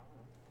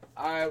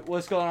All right,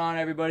 what's going on,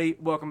 everybody?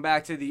 Welcome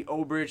back to the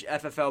Obridge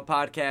FFL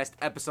Podcast,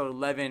 Episode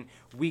 11,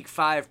 Week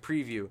 5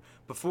 preview.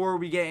 Before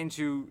we get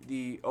into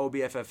the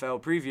OBFFL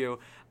preview,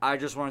 I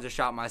just wanted to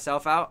shout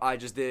myself out. I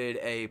just did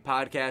a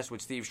podcast with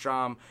Steve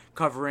Strom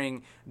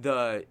covering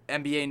the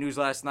NBA news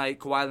last night,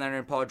 Kawhi Leonard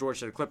and Paul George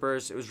to the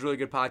Clippers. It was a really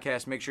good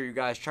podcast. Make sure you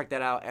guys check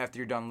that out after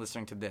you're done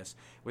listening to this.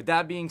 With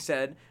that being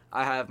said,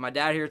 I have my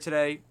dad here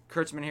today,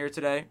 Kurtzman here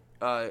today,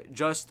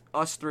 just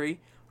us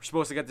three. We're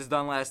supposed to get this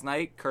done last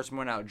night. Kurtzman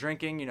went out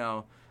drinking,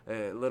 a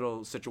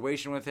little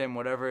situation with him,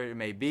 whatever it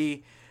may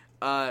be.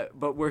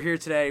 But we're here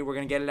today. We're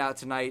going to get it out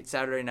tonight,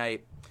 Saturday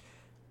night.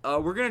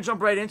 We're going to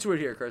jump right into it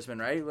here, Kurtzman,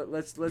 right?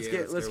 Let's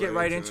get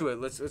right into it.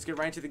 Let's get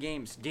right into the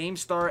games.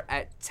 Games start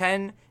at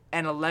 10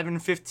 and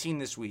 11:15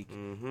 this week.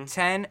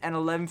 10 and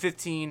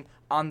 11:15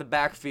 on the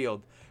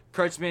backfield.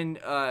 Kurtzman,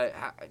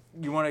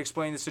 you want to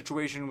explain the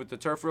situation with the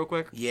turf real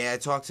quick? Yeah, I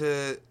talked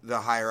to the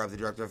higher-up, the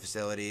director of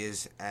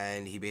facilities,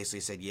 and he basically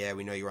said, yeah,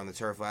 we know you were on the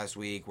turf last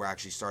week. We're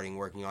actually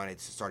working on it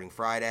starting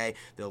Friday.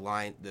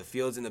 The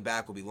fields in the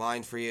back will be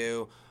lined for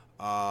you.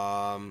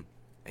 And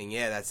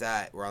yeah, that's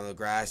that. We're on the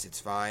grass. It's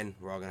fine.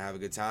 We're all going to have a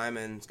good time,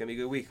 and it's going to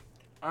be a good week.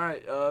 All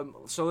right,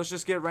 so let's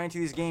just get right into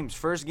these games.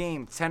 First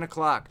game, 10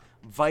 o'clock,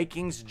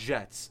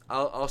 Vikings-Jets.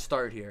 I'll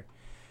start here.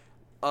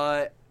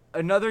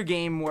 Another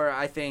game where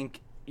I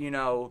think,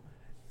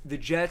 the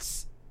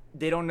Jets,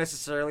 they don't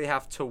necessarily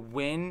have to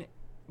win,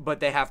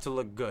 but they have to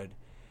look good.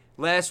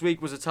 Last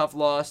week was a tough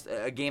loss,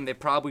 a game they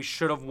probably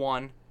should have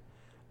won.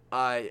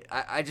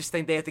 I just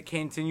think they have to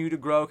continue to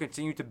grow,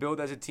 continue to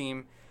build as a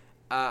team.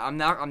 I'm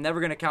never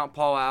going to count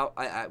Paul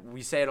out.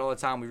 We say it all the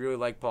time. We really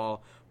like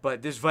Paul.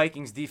 But this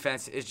Vikings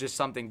defense is just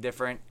something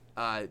different.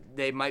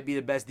 They might be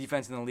the best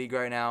defense in the league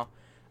right now.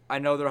 I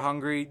know they're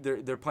hungry.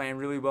 They're playing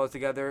really well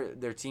together.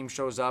 Their team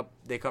shows up.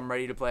 They come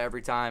ready to play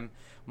every time.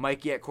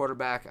 Mikey at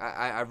quarterback.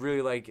 I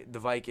really like the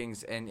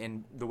Vikings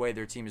and the way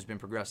their team has been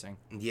progressing.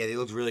 Yeah, they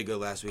looked really good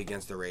last week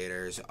against the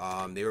Raiders.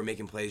 They were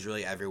making plays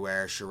really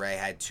everywhere. Sheree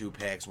had 2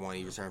 picks. One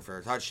he returned for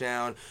a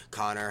touchdown.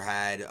 Connor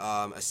had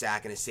a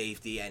sack and a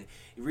safety. And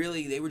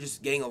really, they were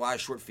just getting a lot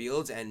of short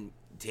fields and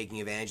taking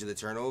advantage of the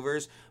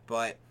turnovers.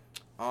 But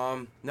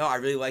no, I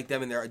really like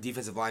them, and their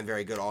defensive line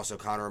very good. Also,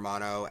 Connor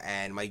Romano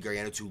and Mike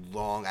Gargano, 2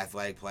 long,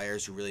 athletic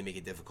players who really make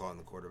it difficult on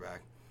the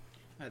quarterback.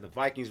 The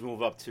Vikings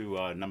move up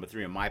to number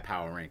 3 in my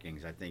power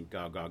rankings. I think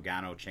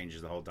Gargano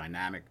changes the whole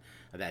dynamic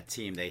of that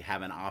team. They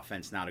have an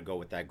offense now to go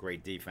with that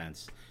great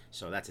defense.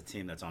 So that's a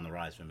team that's on the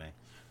rise for me.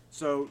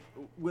 So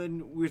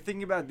when we're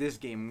thinking about this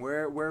game,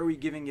 where are we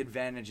giving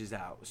advantages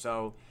out?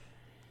 So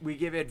we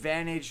give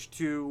advantage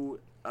to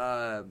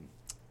the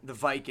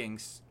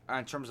Vikings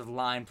in terms of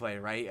line play,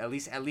 right? At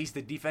least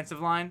the defensive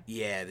line.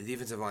 Yeah, the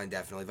defensive line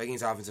definitely.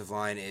 Vikings offensive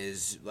line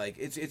is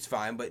it's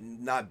fine, but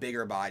not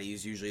bigger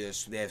bodies. Usually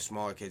they have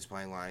smaller kids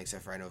playing line,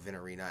 except for I know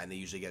Vinarina, and they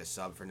usually get a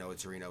sub for Noah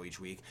Torino each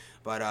week.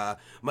 But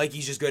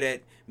Mikey's just good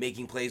at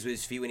making plays with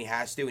his feet when he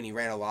has to, and he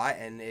ran a lot,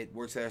 and it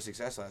worked to their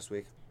success last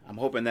week. I'm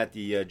hoping that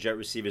the Jet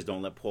receivers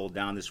don't let Paul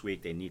down this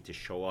week. They need to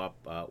show up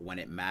when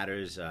it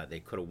matters. They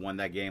could have won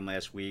that game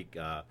last week.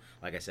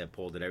 Like I said,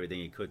 Paul did everything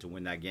he could to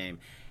win that game.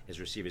 His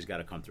receivers got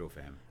to come through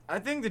for him. I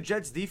think the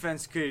Jets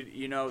defense could,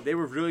 they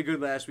were really good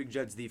last week,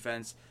 Jets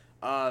defense.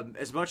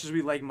 As much as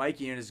we like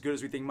Mikey and as good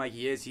as we think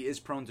Mikey is, he is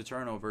prone to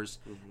turnovers.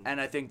 Mm-hmm. And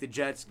I think the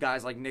Jets,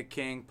 guys like Nick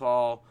King,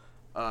 Paul,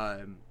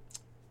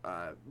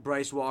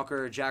 Bryce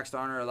Walker, Jack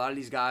Starner, a lot of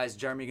these guys,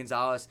 Jeremy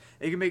Gonzalez,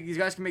 these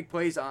guys can make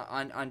plays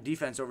on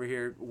defense over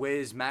here.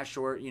 Wiz, Matt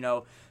Short,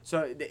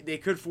 so they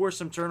could force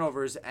some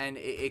turnovers, and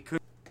it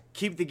could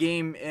keep the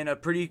game in a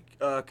pretty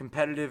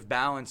competitive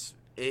balance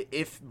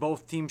if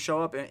both teams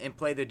show up and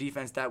play the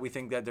defense that we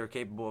think that they're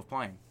capable of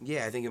playing.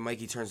 Yeah, I think if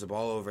Mikey turns the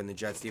ball over and the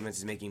Jets defense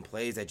is making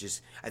plays, I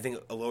think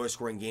a lower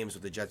scoring games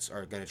what the Jets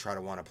are going to try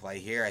to want to play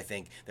here. I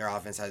think their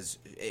offense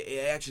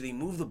they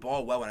move the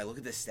ball well. When I look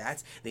at the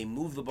stats, they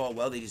move the ball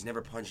well. They just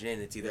never punch it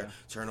in. It's either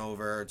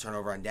turnover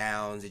on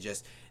downs. They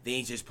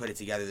need to just put it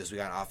together this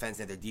week on offense.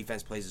 And if their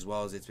defense plays as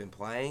well as it's been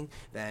playing,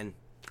 then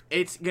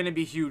it's going to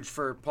be huge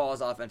for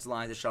Paul's offensive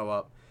line to show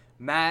up.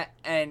 Matt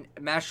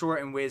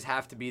Short and Wiz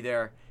have to be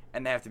there.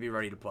 And they have to be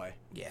ready to play.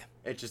 Yeah,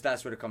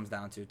 that's what it comes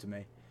down to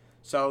me.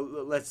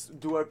 So let's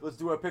do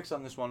our picks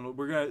on this one.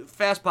 We're gonna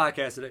fast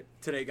podcast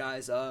today,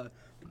 guys.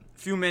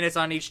 Few minutes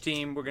on each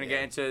team. We're gonna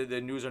get into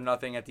the news or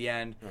nothing at the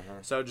end.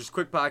 So just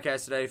quick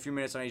podcast today. A few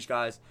minutes on each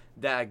guys.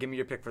 Dad, give me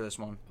your pick for this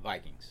one.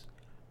 Vikings.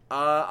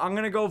 I'm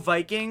gonna go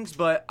Vikings,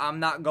 but I'm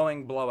not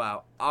going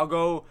blowout. I'll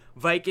go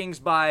Vikings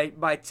by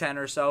 10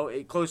 or so.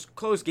 A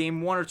close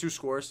game, 1 or 2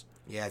 scores.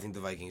 Yeah, I think the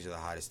Vikings are the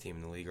hottest team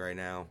in the league right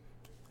now.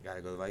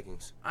 Gotta go the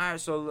Vikings. All right,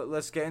 so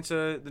let's get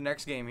into the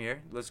next game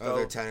here. Let's go.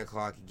 Other 10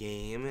 o'clock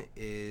game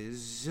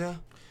is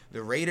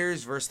the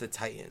Raiders versus the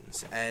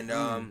Titans. And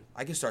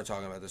I can start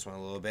talking about this one a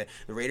little bit.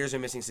 The Raiders are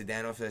missing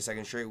Sedano for the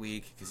 2nd straight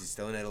week because he's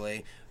still in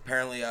Italy.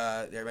 Apparently,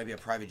 there might be a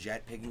private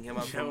jet picking him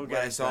up from what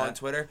I saw on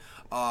Twitter.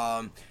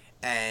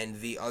 and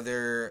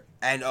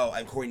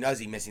Corey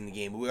Nuzzi missing the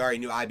game. We already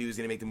knew IB was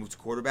going to make the move to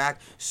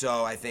quarterback,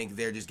 so I think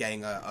they're just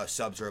getting a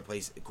sub to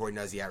replace Corey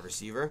Nuzzi at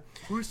receiver.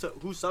 Who's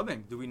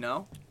subbing? Do we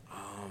know?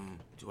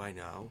 Do I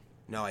know?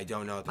 No, I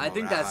don't know at the I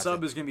moment. think that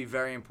sub is going to be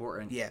very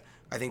important. Yeah,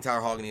 I think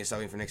Tyler Hogany is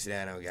subbing for Nick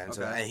Sedano again. Okay.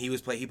 So, and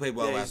he played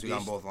well last week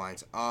on both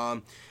lines.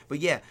 But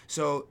yeah,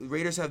 so the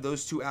Raiders have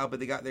those two out, but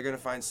they're going to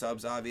find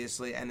subs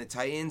obviously, and the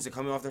Titans are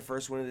coming off their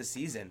first win of the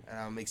season. And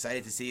I'm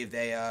excited to see if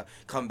they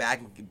come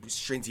back and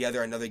string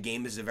together another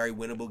game. This is a very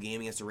winnable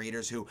game against the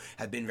Raiders, who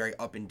have been very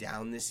up and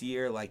down this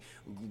year. Like,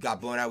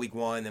 got blown out week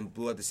 1, then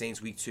blew out the Saints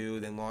week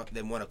 2, then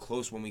won a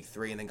close one week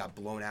 3, and then got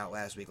blown out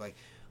last week. Like,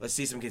 let's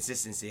see some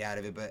consistency out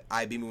of it. But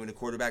IB moving to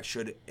quarterback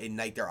should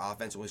ignite their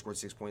offense. Only scored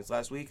 6 points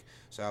last week.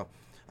 So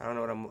I don't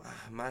know what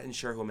I'm not even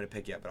sure who I'm going to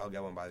pick yet, but I'll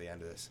get one by the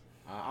end of this.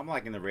 I'm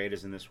liking the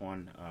Raiders in this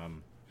one.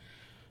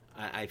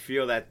 I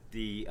feel that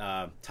the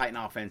Titan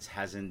offense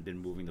hasn't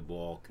been moving the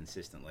ball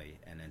consistently.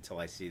 And until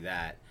I see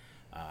that,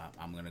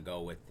 I'm going to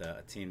go with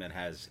a team that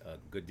has a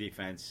good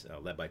defense,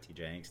 led by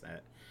TJ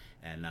Inkstead.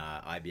 And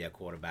IB at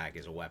quarterback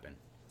is a weapon.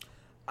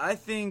 I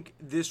think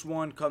this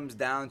one comes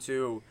down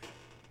to,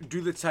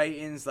 do the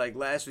Titans, like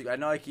last week, I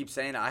know I keep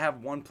saying it, I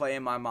have one play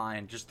in my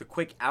mind, just the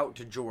quick out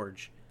to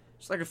George.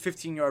 It's like a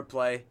 15-yard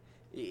play.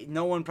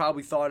 No one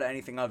probably thought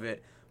anything of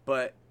it,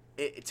 but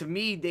to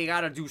me, they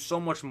got to do so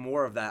much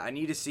more of that. I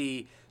need to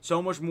see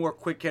so much more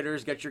quick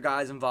hitters, get your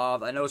guys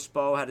involved. I know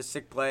Spo had a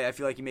sick play. I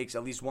feel like he makes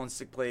at least one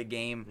sick play a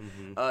game.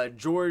 Mm-hmm.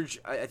 George,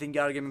 I think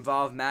you got to get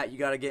involved. Matt, you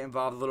got to get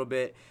involved a little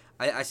bit.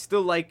 I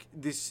still like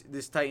this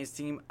Titans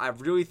team. I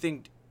really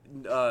think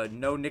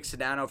no Nick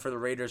Sedano for the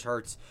Raiders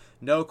hurts.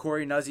 No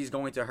Corey Nuzzi is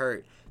going to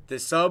hurt. The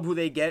sub who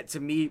they get, to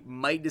me,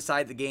 might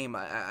decide the game.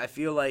 I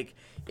feel like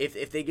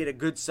if they get a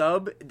good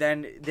sub,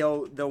 then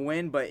they'll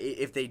win. But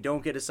if they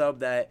don't get a sub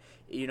that,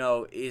 you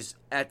know, is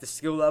at the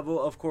skill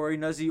level of Corey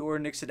Nuzzi or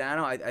Nick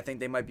Sedano, I think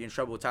they might be in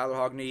trouble. Tyler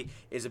Hogany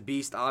is a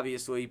beast.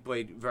 Obviously, he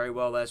played very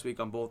well last week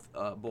on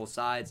both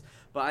sides.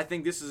 But I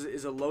think this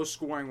is a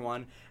low-scoring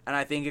one, and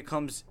I think it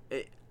comes.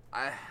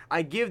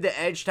 I give the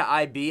edge to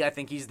IB. I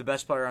think he's the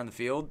best player on the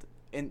field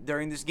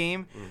during this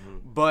game,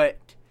 but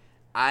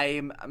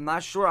I'm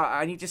not sure.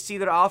 I need to see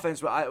their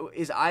offense.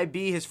 Is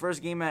IB his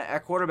first game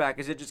at quarterback?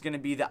 Is it just going to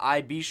be the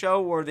IB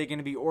show, or are they going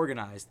to be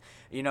organized?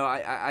 You know,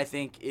 I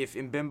think if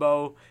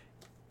Mbimbo,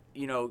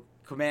 you know,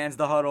 commands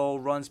the huddle,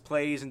 runs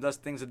plays, and does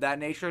things of that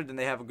nature, then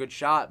they have a good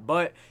shot.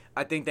 But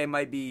I think they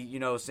might be, you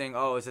know, saying,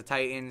 oh, it's the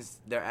Titans,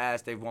 they're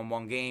ass, they've won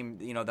one game.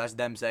 You know, that's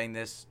them saying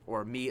this,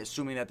 or me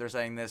assuming that they're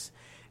saying this.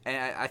 And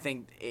I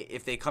think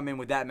if they come in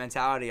with that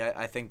mentality,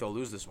 I think they'll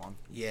lose this one.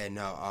 Yeah,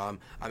 no. I'm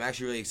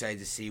actually really excited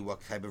to see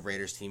what type of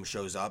Raiders team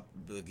shows up.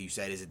 Like you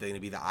said, is it going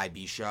to be the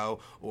IB show,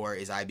 or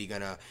is IB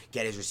going to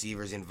get his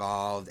receivers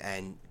involved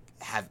and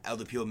have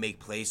other people make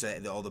plays so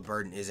that all the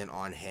burden isn't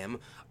on him?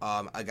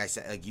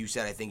 Like you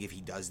said, I think if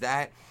he does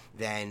that,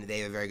 then they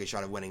have a very good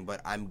shot of winning.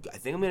 But I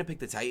think I'm going to pick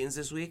the Titans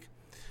this week.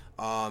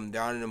 They're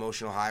on an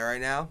emotional high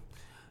right now.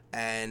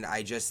 And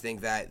I just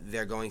think that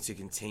they're going to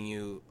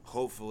continue,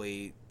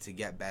 hopefully, to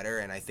get better.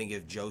 And I think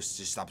if Joe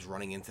just stops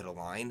running into the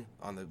line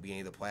on the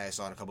beginning of the play, I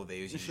saw in a couple of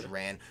videos, he just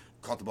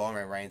caught the ball and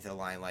ran right into the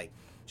line. Like,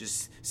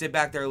 just sit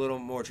back there a little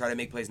more, try to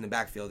make plays in the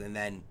backfield, and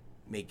then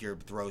make your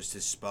throws to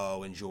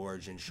Spo and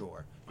George and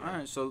Shore. All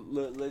right, so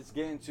let's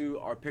get into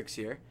our picks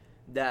here.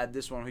 Dad,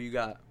 this one, who you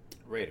got?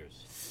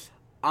 Raiders.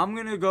 I'm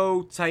going to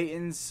go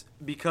Titans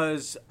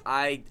because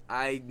I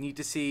need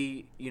to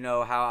see, you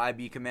know, how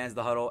IB commands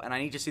the huddle, and I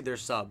need to see their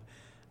sub.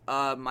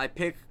 My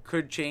pick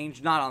could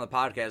change, not on the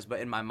podcast,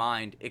 but in my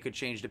mind, it could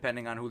change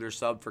depending on who their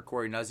sub for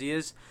Corey Nuzzi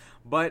is.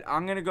 But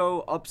I'm going to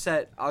go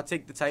upset. I'll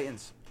take the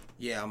Titans.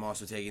 Yeah, I'm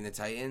also taking the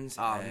Titans.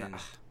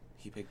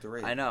 He picked the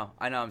Raiders. I know.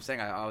 I'm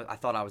saying I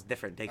thought I was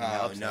different taking the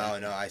upset.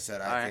 No. I said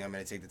I think I'm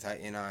going to take the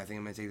Titans. I think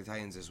I'm going to take the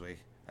Titans this week.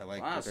 I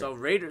like. Wow. So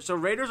Raiders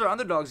are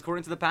underdogs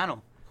according to the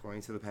panel.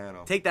 According to the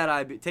panel. Take that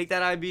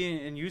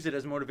IB and use it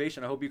as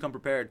motivation. I hope you come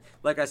prepared.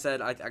 Like I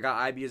said, I got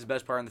IB as the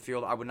best player on the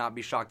field. I would not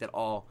be shocked at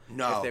all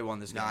if they won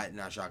this game.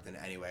 Not shocked in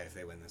any way if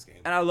they win this game.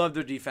 And I love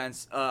their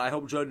defense. I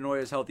hope Joe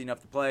DeNoia is healthy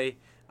enough to play.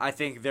 I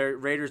think their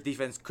Raiders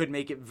defense could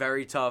make it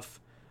very tough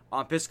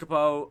on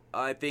Piscopo.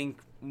 I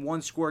think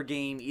one-score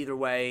game either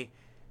way,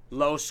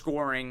 low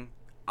scoring.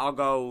 I'll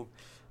go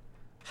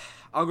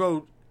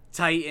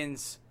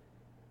Titans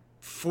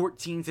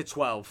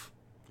 14-12.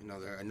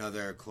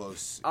 Another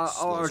close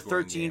or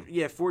 13 game.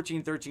 Yeah,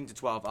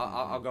 14-13-12.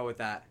 I'll go with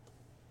that.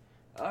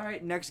 All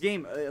right, next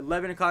game,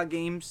 11 o'clock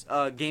games,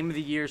 game of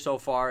the year so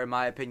far in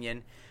my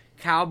opinion.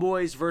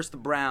 Cowboys versus the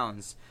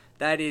Browns.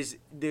 That is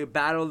the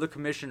battle of the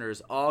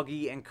commissioners.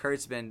 Augie and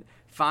Kurtzman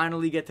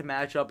finally get to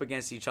match up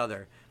against each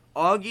other.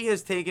 Augie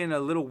has taken a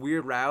little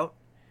weird route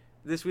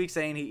this week,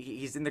 saying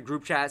he's in the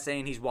group chat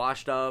saying he's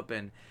washed up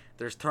and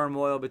there's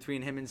turmoil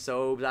between him and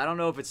Sobes. I don't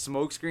know if it's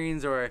smoke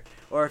screens or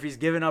if he's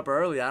giving up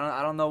early.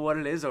 I don't know what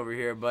it is over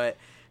here. But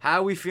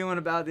how are we feeling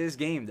about this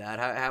game,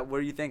 Dad? What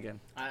are you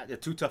thinking? The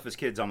two toughest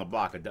kids on the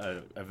block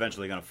are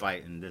eventually going to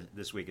fight, and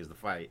this week is the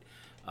fight.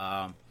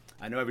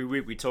 I know every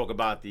week we talk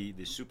about the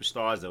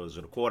superstars, those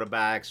are the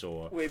quarterbacks,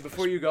 or Wait,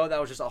 before you go, that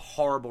was just a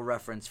horrible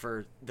reference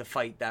for the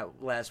fight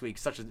that last week.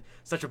 Such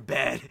a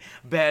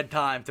bad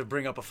time to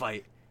bring up a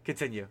fight.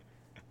 Continue.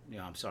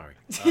 Yeah, I'm sorry.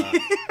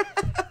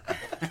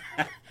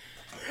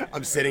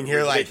 I'm sitting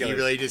here like, you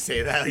really just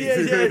say that?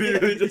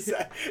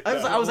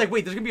 I was like,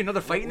 wait, there's gonna be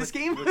another fight in this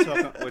game?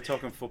 We're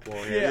talking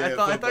football here. Yeah,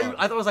 I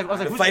thought it was like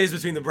The fight is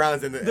between the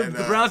Browns and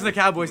the Browns and the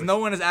Cowboys. No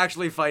one is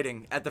actually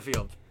fighting at the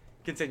field.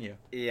 Continue.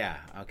 Yeah.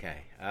 Okay.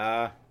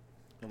 I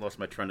lost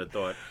my train of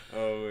thought.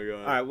 Oh my god.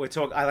 All right, we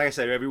talk. Like I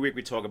said, every week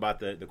we talk about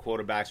the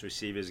quarterbacks,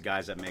 receivers,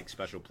 guys that make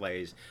special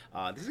plays.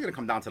 This is going to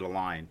come down to the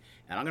line,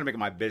 and I'm going to make it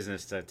my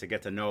business to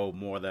get to know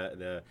more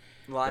the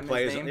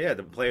players. Name? Yeah,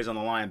 the players on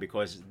the line,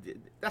 because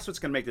that's what's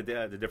going to make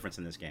the difference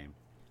in this game.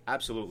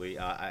 Absolutely.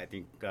 I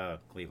think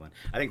Cleveland.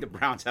 I think the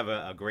Browns have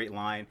a great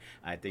line.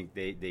 I think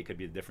they could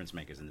be the difference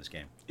makers in this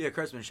game. Yeah,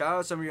 Kurtzman, shout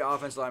out some of your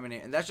offensive linemen.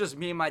 And that's just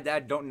me and my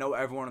dad don't know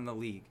everyone in the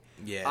league.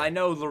 Yeah. I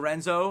know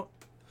Lorenzo.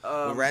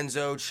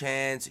 Lorenzo,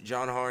 Chance,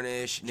 John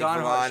Harnish, Nick Shout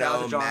out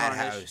Villano, to John Matt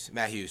Harnish.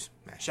 Hughes.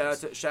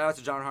 Shout out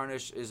to John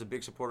Harnish, is a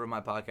big supporter of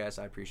my podcast.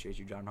 I appreciate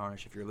you, John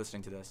Harnish, if you're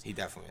listening to this. He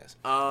definitely is.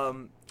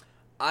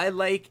 I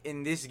like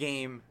in this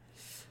game.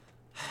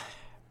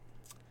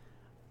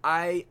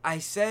 I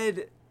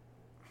said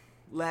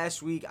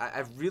last week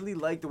I really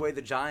liked the way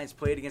the Giants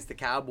played against the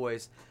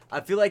Cowboys.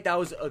 I feel like that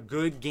was a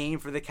good game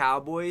for the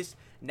Cowboys.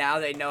 Now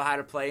they know how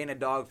to play in a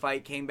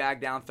dogfight. Came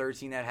back down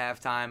 13 at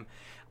halftime.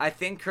 I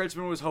think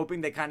Kurtzman was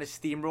hoping they kind of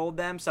steamrolled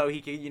them so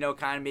he could,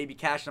 kind of maybe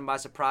catch them by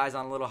surprise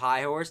on a little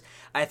high horse.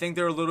 I think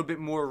they're a little bit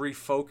more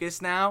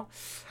refocused now.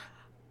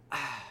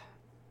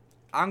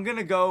 I'm going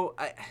to go.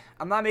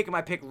 I'm not making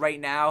my pick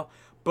right now,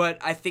 but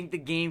I think the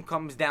game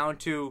comes down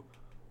to,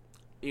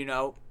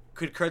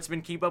 could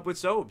Kurtzman keep up with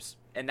Sobes?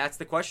 And that's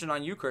the question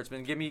on you,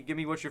 Kurtzman. Give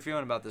me what you're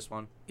feeling about this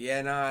one.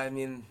 Yeah, no, I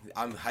mean,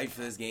 I'm hyped for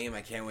this game.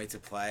 I can't wait to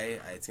play.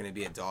 It's going to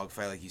be a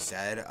dogfight, like you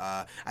said.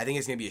 I think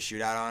it's going to be a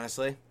shootout,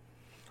 honestly.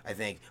 I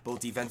think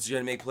both defenses are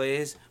going to make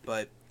plays,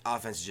 but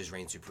offense is just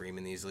reign supreme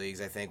in these leagues.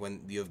 I think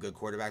when you have good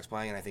quarterbacks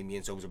playing, and I think me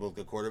and Sobes are both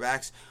good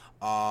quarterbacks,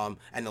 and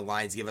the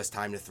lines give us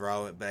time to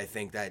throw, but I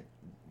think that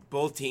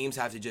both teams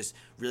have to just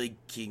really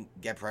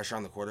get pressure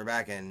on the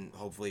quarterback and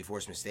hopefully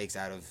force mistakes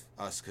out of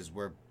us, because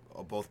we're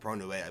both prone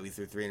to it. We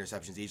threw 3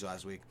 interceptions each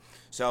last week.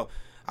 So,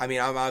 I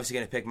mean, I'm obviously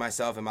going to pick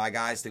myself and my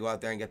guys to go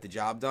out there and get the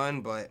job done,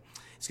 but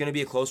it's going to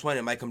be a close one.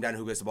 It might come down to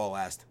who gets the ball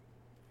last.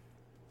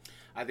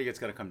 I think it's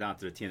going to come down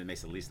to the team that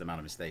makes the least amount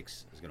of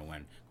mistakes is going to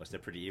win, because they're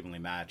pretty evenly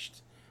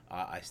matched.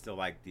 I still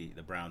like the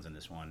Browns in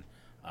this one.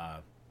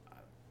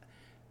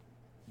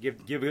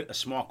 Give a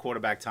small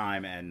quarterback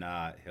time, and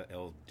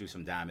he'll do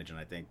some damage. And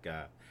I think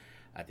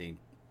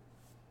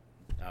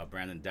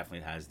Brandon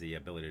definitely has the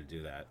ability to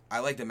do that. I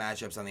like the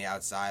matchups on the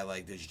outside.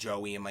 Like, there's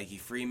Joey and Mikey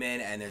Freeman,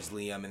 and there's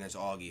Liam, and there's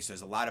Augie. So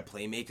there's a lot of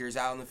playmakers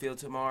out in the field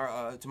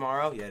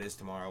tomorrow. Yeah, it is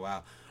tomorrow.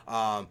 Wow.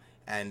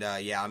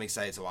 I'm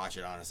excited to watch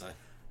it, honestly.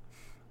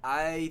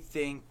 I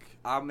think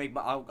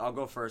I'll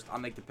go first.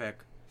 I'll make the pick.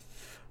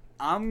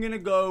 I'm gonna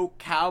go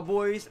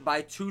Cowboys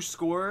by 2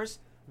 scores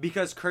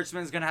because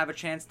Kurtzman's gonna have a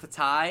chance to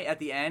tie at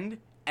the end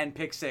and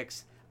pick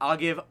 6. I'll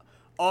give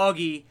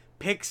Augie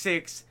pick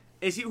 6.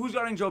 Who's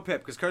guarding Joe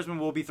Pip? Because Kurtzman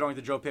will be throwing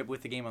to Joe Pip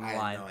with the game on the line.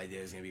 I have no idea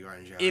who's gonna be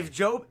guarding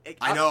Joe.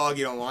 I know Augie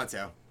don't want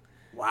to.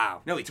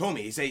 Wow. No, he told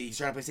me. He said he's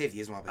trying to play safety.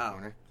 He doesn't want to play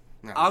corner.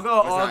 No, I'll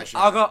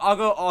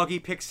go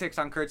Augie pick 6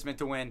 on Kurtzman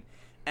to win,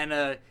 and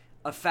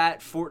a fat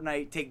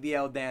Fortnite take the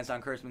L dance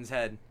on Kurtzman's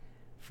head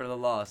for the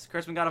loss.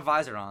 Kurtzman got a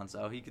visor on,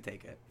 so he could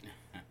take it.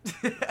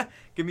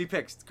 Give me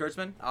picks,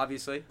 Kurtzman.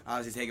 Obviously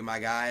taking my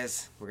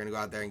guys. We're gonna go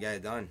out there and get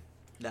it done.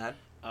 Dad.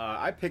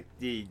 I picked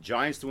the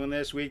Giants to win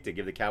this week to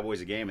give the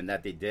Cowboys a game, and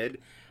that they did.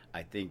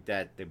 I think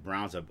that the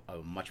Browns are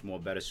much more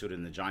better suited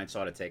than the Giants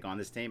are to take on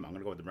this team. I'm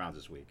gonna go with the Browns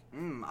this week.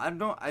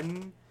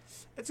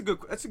 It's a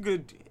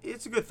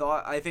good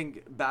thought. I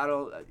think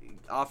battle,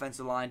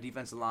 offensive line,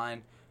 defensive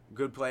line,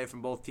 good play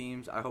from both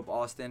teams. I hope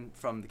Austin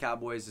from the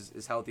Cowboys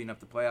is healthy enough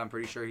to play. I'm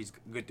pretty sure he's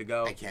good to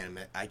go. I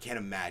can't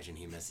imagine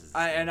he misses.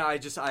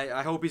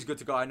 I hope he's good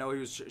to go. I know he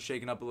was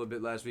shaken up a little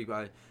bit last week, but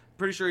I'm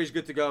pretty sure he's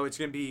good to go. It's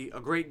going to be a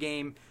great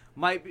game.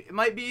 Might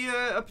be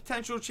a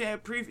potential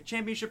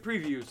championship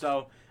preview.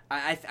 So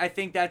I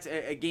think that's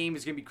a game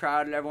is going to be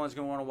crowded. Everyone's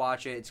going to want to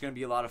watch it. It's going to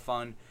be a lot of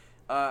fun.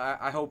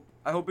 I hope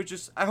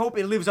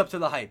it lives up to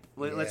the hype.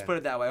 Let's put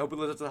it that way. I hope it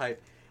lives up to the hype.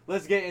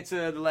 Let's get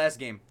into the last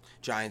game.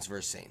 Giants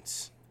versus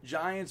Saints.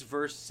 Giants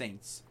versus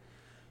Saints.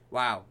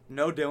 Wow.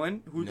 No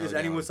Dylan. Is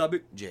anyone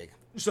subbing? Jake.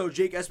 So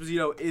Jake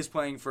Esposito is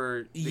playing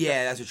for...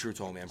 that's what True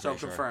told me. I'm pretty sure.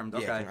 So confirmed.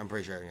 Okay. Yeah, I'm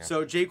pretty sure. Yeah.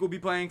 So Jake will be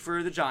playing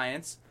for the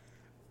Giants.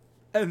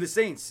 And the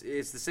Saints,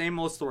 it's the same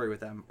old story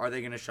with them. Are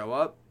they going to show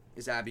up?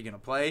 Is Abby going to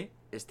play?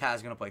 Is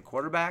Taz going to play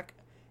quarterback?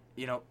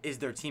 Is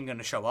their team going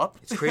to show up?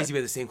 It's crazy we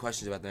have the same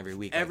questions about them every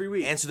week. Every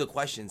week. Answer the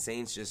question.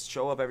 Saints, just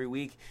show up every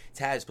week.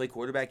 Taz, play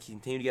quarterback.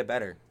 Continue to get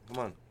better.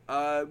 Come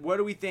on. What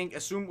do we think?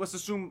 Let's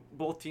assume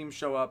both teams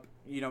show up.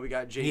 We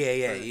got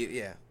Jake.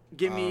 Yeah.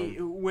 Give me,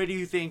 where do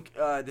you think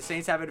the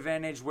Saints have an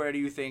advantage? Where do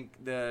you think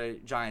the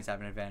Giants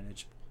have an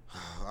advantage?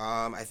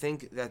 I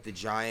think that the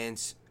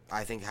Giants,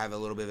 have a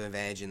little bit of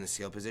advantage in the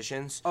skill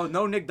positions. Oh,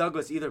 no Nick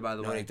Douglas either, by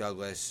the No way. Nick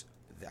Douglas.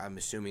 I'm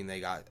assuming they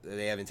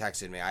haven't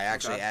texted me. I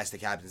actually asked the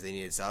captains they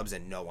needed subs,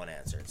 and no one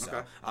answered. So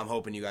Okay. I'm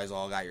hoping you guys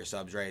all got your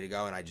subs ready to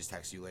go, and I just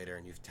text you later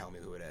and you tell me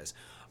who it is.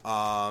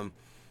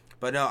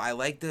 But no, I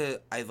like the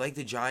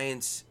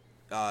Giants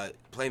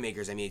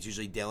playmakers. I mean, it's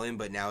usually Dylan,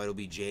 but now it'll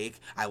be Jake.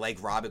 I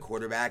like Rob at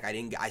quarterback.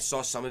 I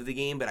saw some of the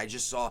game, but I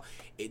just saw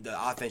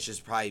the offense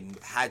just probably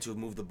had to have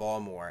moved the ball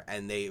more,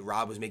 and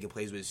Rob was making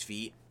plays with his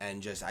feet,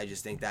 and I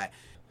just think that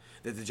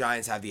the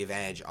Giants have the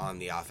advantage on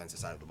the offensive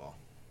side of the ball.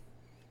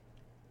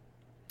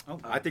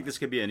 I think this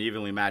could be an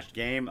evenly matched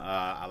game.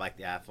 I like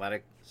the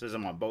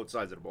athleticism on both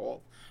sides of the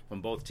ball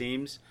from both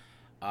teams.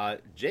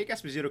 Jake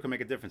Esposito can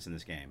make a difference in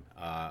this game.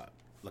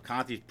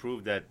 LeConte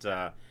proved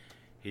that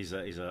he's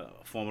a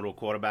formidable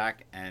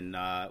quarterback, and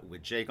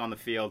with Jake on the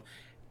field,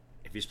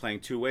 if he's playing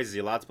two ways, is he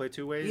allowed to play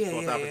two ways?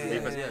 Both offense and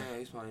defense? Yeah,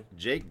 he's fine.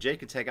 Jake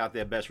can take out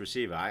their best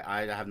receiver.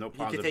 I have no You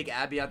problem. could take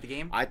Abby out the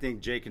game? I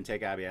think Jake can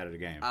take Abby out of the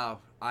game. Oh,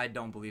 I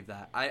don't believe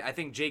that. I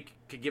think Jake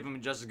could give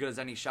him just as good as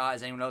any shot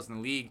as anyone else in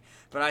the league.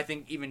 But I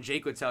think even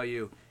Jake would tell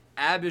you,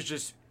 Ab is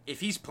just, if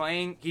he's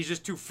playing, he's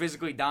just too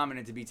physically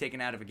dominant to be taken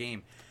out of a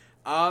game.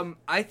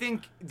 I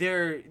think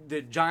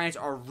the Giants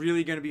are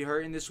really going to be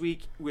hurting this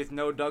week with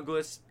no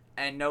Douglas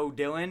and no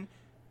Dylan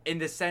in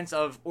the sense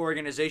of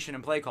organization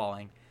and play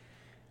calling.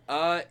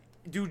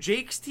 Do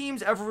Jake's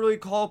teams ever really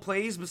call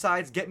plays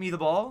besides get me the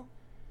ball?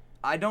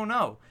 I don't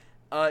know.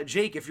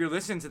 Jake, if you're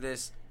listening to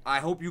this, I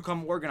hope you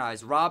come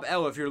organized. Rob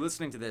L, if you're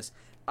listening to this,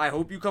 I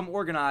hope you come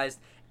organized.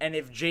 And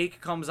if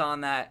Jake comes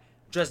on that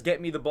just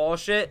get me the ball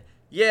shit,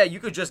 yeah, you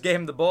could just get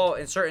him the ball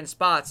in certain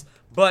spots,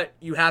 but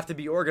you have to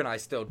be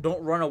organized still.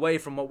 Don't run away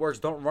from what works.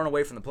 Don't run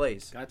away from the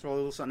plays. Can I throw a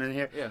little something in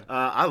here? Yeah.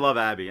 I love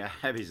Abby.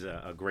 Abby's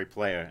a great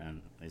player,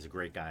 and he's a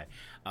great guy.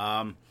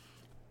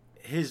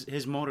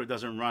 His motor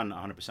doesn't run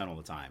 100% all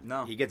the time.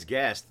 No. He gets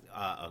gassed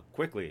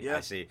quickly, Yeah.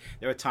 I see.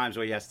 There are times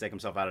where he has to take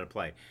himself out of the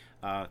play.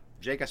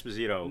 Jake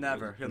Esposito...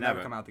 He'll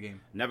never come out the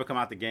game. Never come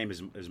out the game.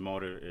 His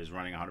motor is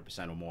running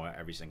 100% or more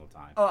every single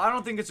time. Oh, I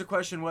don't think it's a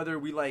question whether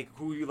we like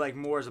who you like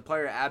more as a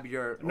player, Abby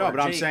or No, but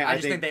Jake. I'm saying I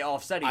just think they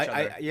offset each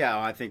other.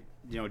 I think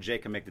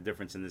Jake can make the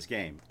difference in this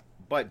game.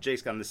 But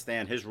Jake's got to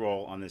understand his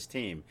role on this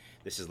team.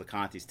 This is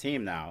LeConte's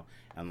team now,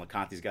 and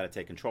LeConte's got to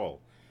take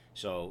control.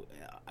 So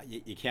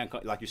you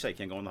can't, like you say, you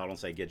can't go in the huddle and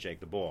say, get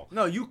Jake the ball.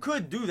 No, you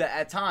could do that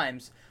at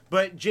times,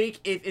 but Jake,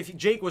 if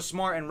Jake was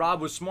smart and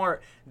Rob was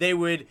smart, they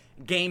would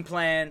game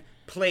plan,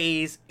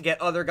 plays,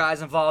 get other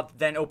guys involved,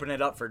 then open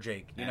it up for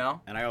Jake, you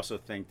know? And I also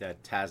think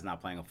that Taz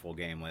not playing a full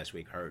game last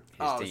week hurt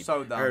his team.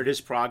 So dumb. Hurt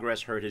his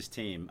progress, hurt his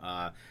team.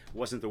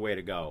 Wasn't the way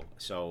to go.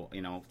 So,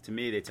 to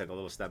me, they took a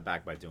little step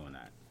back by doing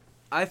that.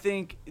 I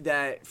think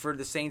that for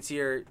the Saints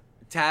here,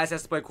 Taz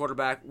has to play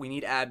quarterback. We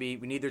need Abby.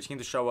 We need their team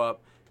to show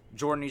up.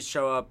 Jordan needs to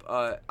show up.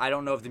 I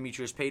don't know if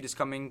Demetrius Pate is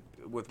coming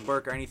with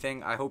Burke or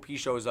anything. I hope he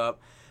shows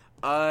up.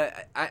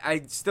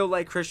 I still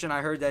like Christian.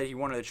 I heard that he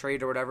wanted a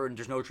trade or whatever, and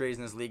there's no trades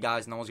in this league,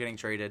 guys. No one's getting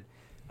traded.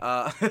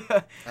 I have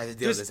to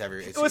deal with this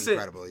it's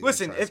incredible.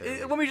 Listen,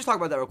 let me just talk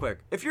about that real quick.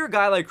 If you're a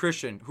guy like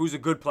Christian, who's a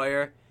good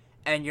player,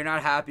 and you're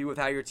not happy with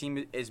how your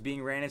team is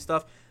being ran and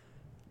stuff,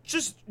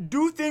 just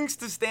do things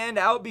to stand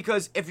out,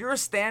 because if you're a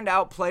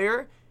standout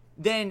player,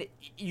 then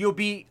you'll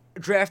be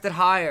drafted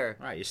higher.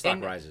 Right, your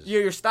stock rises.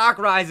 Your stock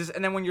rises,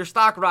 and then when your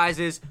stock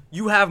rises,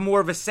 you have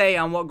more of a say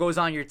on what goes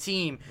on your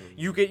team. Mm-hmm.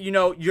 You get,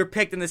 you're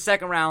picked in the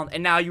second round,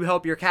 and now you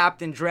help your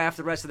captain draft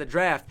the rest of the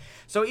draft.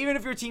 So even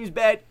if your team's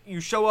bad,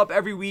 you show up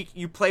every week,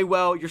 you play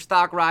well, your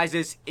stock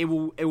rises. It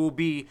will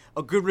be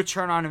a good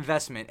return on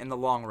investment in the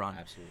long run.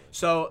 Absolutely.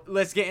 So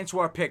let's get into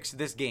our picks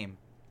this game.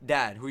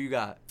 Dad, who you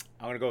got?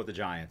 I'm going to go with the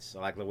Giants. I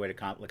like the way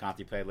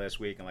LeConte played last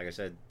week, and like I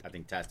said, I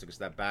think Taz took a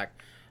step back.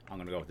 I'm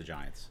going to go with the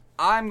Giants.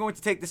 I'm going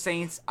to take the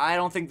Saints. I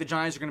don't think the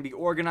Giants are going to be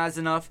organized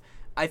enough.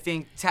 I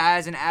think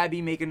Taz and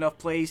Abby make enough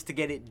plays to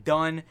get it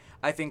done.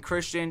 I think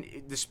Christian,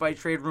 despite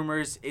trade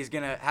rumors, is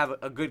going to have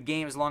a good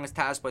game as long as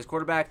Taz plays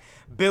quarterback.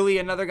 Billy,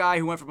 another guy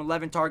who went from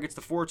 11 targets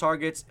to 4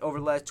 targets over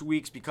the last 2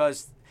 weeks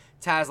because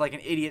Taz, like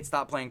an idiot,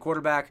 stopped playing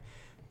quarterback.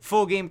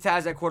 Full game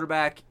Taz at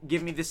quarterback.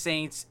 Give me the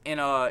Saints in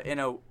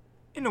a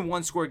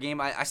one-score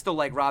game. I still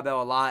like Rob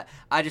L a lot.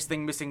 I just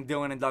think missing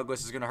Dylan and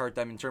Douglas is going to hurt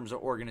them in terms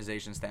of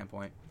organization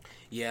standpoint.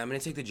 Yeah, I'm going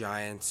to take the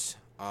Giants.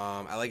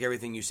 I like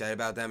everything you said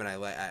about them,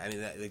 and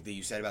that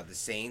you said about the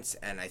Saints,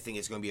 and I think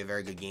it's going to be a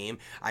very good game.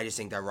 I just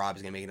think that Rob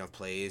is going to make enough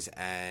plays,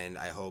 and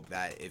I hope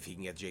that if he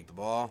can get Jake the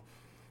ball,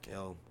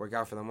 it'll work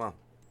out for them well.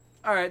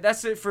 All right,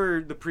 that's it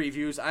for the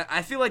previews.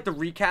 I feel like the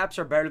recaps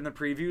are better than the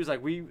previews.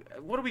 Like,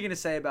 what are we going to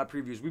say about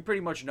previews? We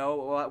pretty much know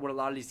what a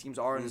lot of these teams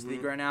are in this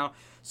league right now.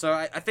 So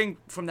I think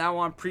from now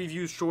on,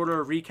 previews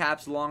shorter,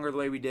 recaps longer, the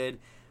way we did.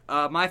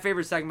 My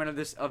favorite segment of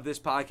this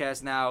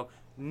podcast now,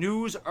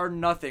 news or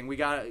nothing. We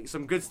got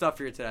some good stuff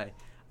here today.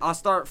 I'll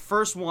start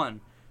first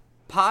one.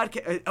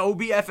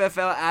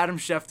 OBFFL Adam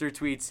Schefter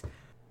tweets,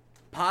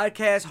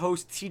 podcast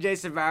host TJ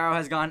Savaro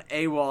has gone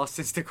AWOL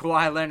since the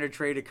Kawhi Leonard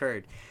trade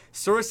occurred.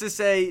 Sources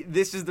say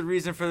this is the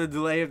reason for the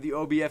delay of the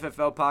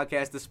OBFFL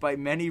podcast, despite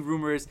many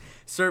rumors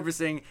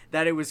surfacing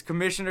that it was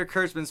Commissioner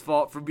Kurtzman's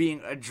fault for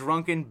being a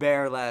drunken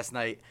bear last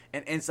night,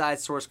 an inside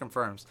source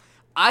confirms.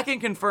 I can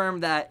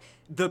confirm that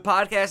the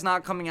podcast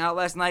not coming out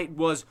last night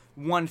was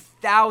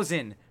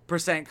 1,000%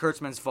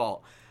 Kurtzman's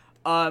fault.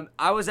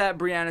 I was at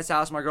Brianna's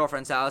house, my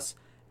girlfriend's house.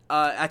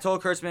 I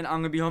told Kurtzman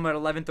I'm going to be home at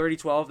 11:30,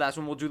 12. That's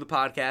when we'll do the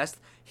podcast.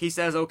 He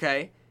says,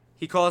 okay.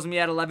 He calls me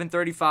at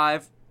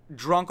 11:35,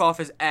 drunk off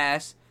his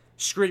ass,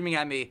 screaming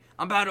at me,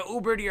 I'm about to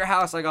Uber to your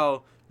house. I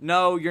go,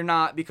 no, you're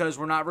not, because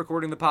we're not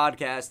recording the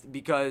podcast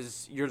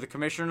because you're the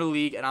commissioner of the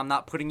league and I'm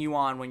not putting you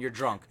on when you're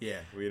drunk.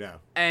 Yeah, we know.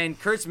 And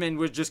Kurtzman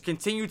was just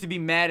continue to be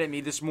mad at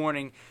me this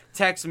morning,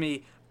 text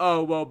me,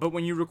 oh, well, but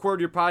when you record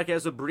your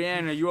podcast with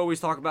Brianna, you always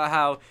talk about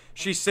how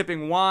she's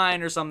sipping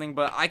wine or something,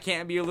 but I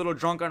can't be a little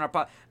drunk on our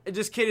podcast.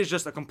 This kid is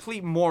just a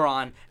complete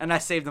moron, and I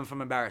saved him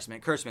from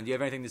embarrassment. Kurtzman, do you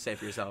have anything to say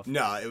for yourself?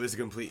 No, it was a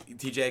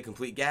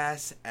complete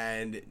gas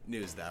and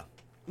news, though.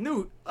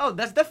 News? Oh,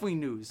 that's definitely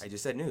news. I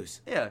just said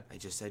news. Yeah. I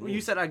just said Well, news.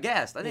 you said I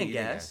guessed. I didn't you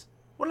didn't guess. guess.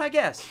 What did I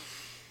guess?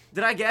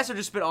 Did I guess or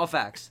just spit all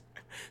facts?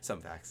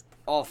 Some facts.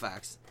 All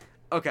facts.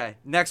 Okay,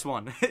 next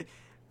one.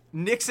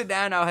 Nick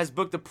Sedano has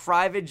booked a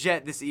private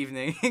jet this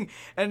evening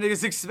and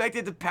is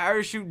expected to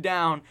parachute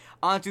down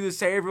onto the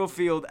Sayreville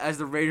field as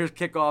the Raiders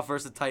kick off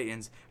versus the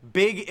Titans.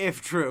 Big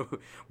if true.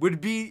 Would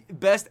be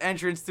best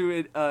entrance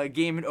to a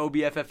game in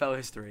OBFFL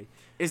history.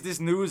 Is this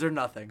news or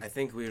nothing? I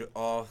think we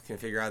all can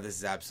figure out this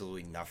is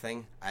absolutely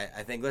nothing.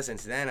 I think, listen,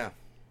 Sedano,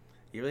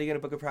 you really going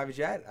to book a private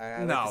jet?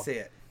 I'd like to see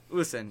it.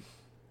 Listen,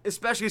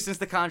 especially since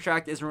the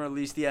contract isn't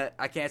released yet,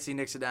 I can't see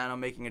Nick Sedano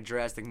making a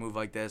drastic move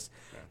like this.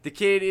 Yeah. The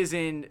kid is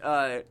in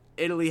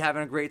Italy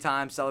having a great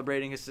time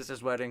celebrating his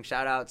sister's wedding.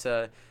 Shout out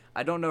to,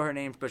 I don't know her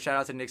name, but shout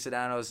out to Nick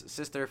Sedano's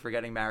sister for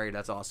getting married.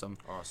 That's awesome.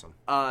 Awesome.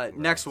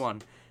 Next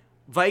one.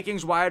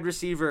 Vikings wide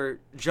receiver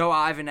Joe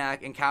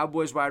Ivanak and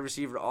Cowboys wide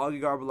receiver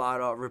Augie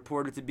Garbalata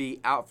reported to be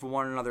out for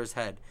one another's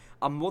head.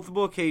 On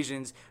multiple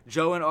occasions,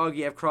 Joe and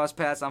Augie have crossed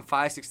paths on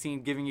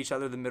 5/16, giving each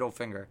other the middle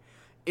finger.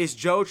 Is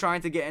Joe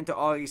trying to get into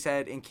Augie's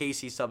head in case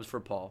he subs for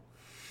Paul?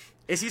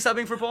 Is he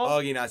subbing for Paul?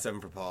 Augie not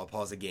subbing for Paul.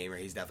 Paul's a gamer.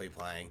 He's definitely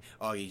playing.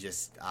 Augie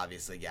just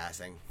obviously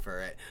gassing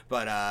for it.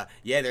 But,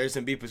 yeah, there's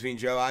some beef between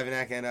Joe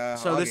Ivanak and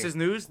So Augie. this is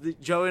news?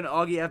 Joe and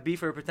Augie have beef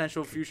for a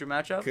potential future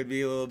matchup? Could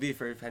be a little beef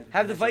for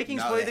Have the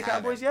Vikings played the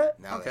Cowboys yet?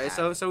 No, okay,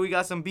 so we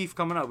got some beef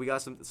coming up. We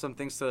got some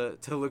things to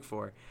look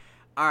for.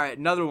 All right,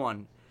 another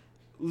one.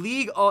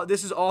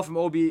 This is all from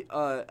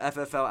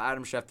FFL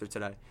Adam Schefter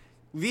today.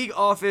 League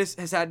office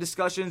has had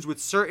discussions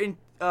with certain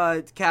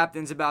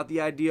captains about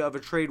the idea of a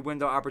trade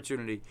window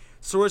opportunity.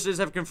 Sources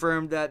have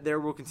confirmed that there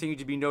will continue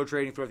to be no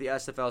trading throughout the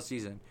SFL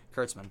season.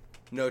 Kurtzman.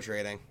 No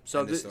trading.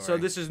 So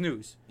this is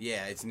news.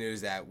 Yeah, it's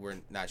news that we're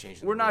not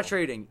changing. We're not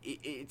trading.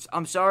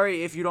 I'm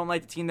sorry if you don't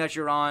like the team that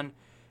you're on.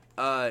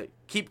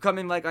 Keep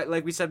coming,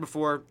 like we said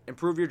before.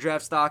 Improve your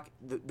draft stock.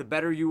 The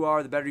better you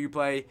are, the better you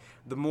play,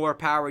 the more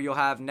power you'll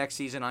have next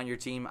season on your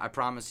team. I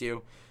promise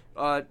you.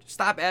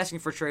 Stop asking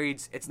for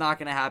trades. It's not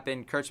going to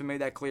happen. Kurtzman made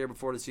that clear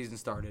before the season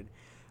started.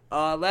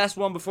 Last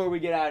one before we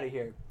get out of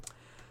here.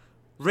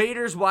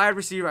 Raiders wide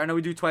receiver. I know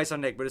we do twice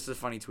on Nick, but this is a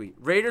funny tweet.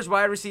 Raiders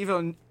wide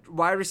receiver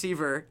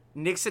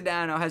Nick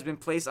Sedano has been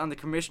placed on the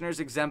commissioner's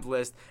exempt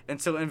list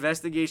until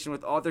investigation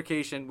with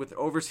altercation with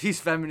overseas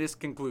feminist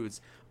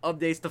concludes.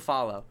 Updates to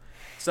follow.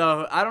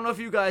 So I don't know if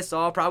you guys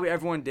saw. Probably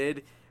everyone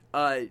did.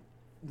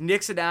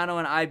 Nick Sedano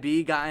and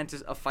IB got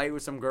into a fight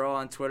with some girl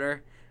on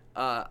Twitter.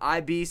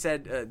 IB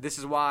said, this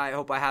is why I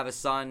hope I have a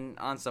son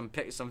on some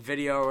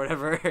video or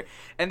whatever.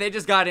 And they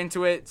just got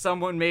into it.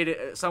 Someone made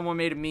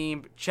a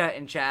meme, Chet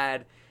and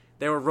Chad.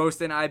 They were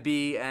roasting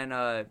IB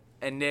and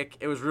Nick.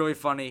 It was really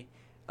funny.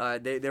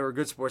 They were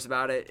good sports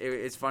about it.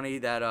 It's funny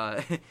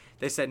that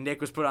they said Nick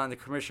was put on the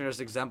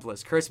commissioner's exempt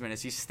list. Kurtzman,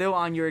 is he still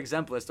on your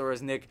exempt list, or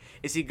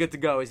is he good to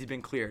go? Has he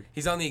been cleared?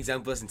 He's on the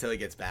exempt list until he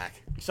gets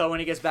back. So when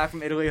he gets back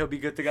from Italy, he'll be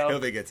good to go? He'll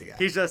be good to go.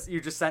 You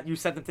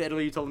sent him to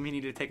Italy. You told him he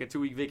needed to take a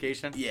 2-week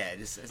vacation. Yeah,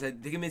 I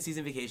said take a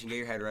mid-season vacation, get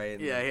your head right.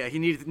 Yeah.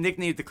 Nick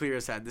needed to clear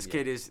his head. This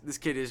kid is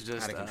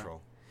just out of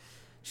control.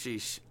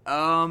 Sheesh.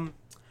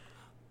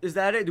 Is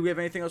that it? Do we have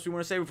anything else we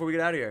want to say before we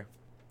get out of here?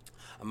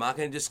 I'm not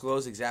going to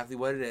disclose exactly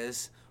what it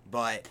is,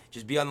 but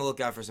just be on the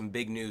lookout for some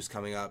big news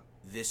coming up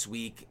this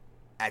week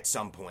at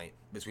some point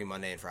between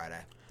Monday and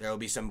Friday. There will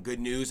be some good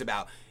news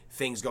about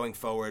things going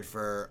forward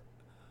for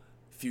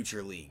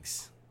future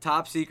leagues.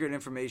 Top secret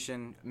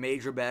information,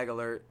 major bag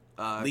alert.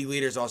 League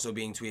leaders also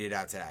being tweeted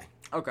out today.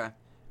 Okay.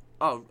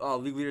 Oh,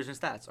 league leaders and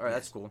stats. All right, Yes.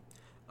 That's cool.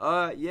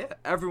 Yeah,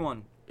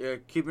 everyone,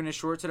 keeping it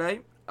short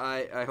today.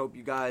 I hope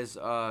you guys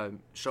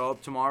show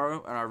up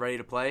tomorrow and are ready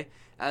to play.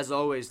 As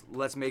always,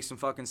 let's make some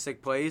fucking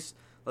sick plays.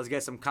 Let's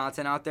get some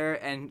content out there.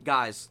 And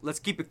guys, let's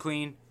keep it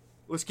clean.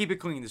 Let's keep it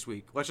clean this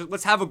week.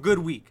 Let's have a good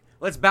week.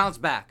 Let's bounce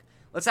back.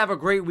 Let's have a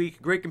great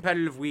week, great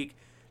competitive week.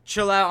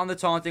 Chill out on the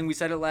taunting. We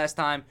said it last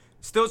time.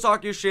 Still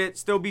talk your shit.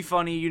 Still be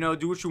funny.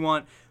 Do what you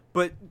want.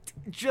 But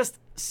just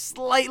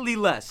slightly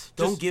less.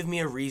 Don't give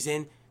me a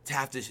reason to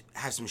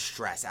have some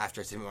stress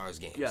after tomorrow's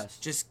games. Yes.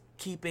 Just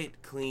keep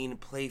it clean,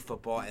 play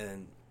football,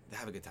 and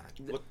have a good time.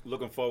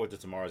 Looking forward to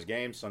tomorrow's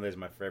game. Sunday's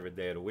my favorite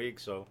day of the week,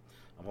 so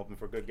I'm hoping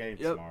for a good game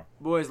Yep. tomorrow.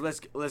 Boys, let's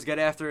get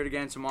after it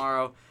again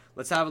tomorrow.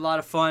 Let's have a lot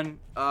of fun.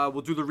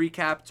 We'll do the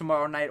recap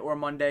tomorrow night or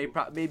Monday,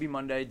 maybe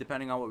Monday,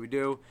 depending on what we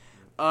do.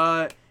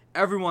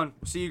 Everyone,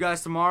 see you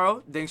guys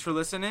tomorrow. Thanks for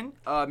listening.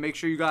 Make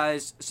sure you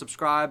guys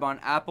subscribe on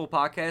Apple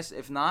Podcasts.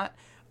 If not,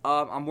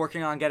 I'm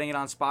working on getting it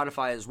on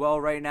Spotify as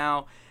well right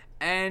now.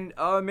 And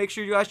make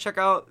sure you guys check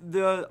out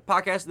the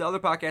other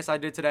podcast I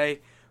did today.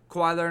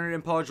 Kawhi Leonard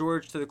and Paul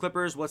George to the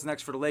Clippers. What's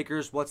next for the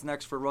Lakers? What's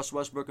next for Russell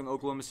Westbrook and the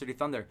Oklahoma City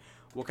Thunder?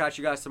 We'll catch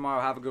you guys tomorrow.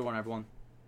 Have a good one, everyone.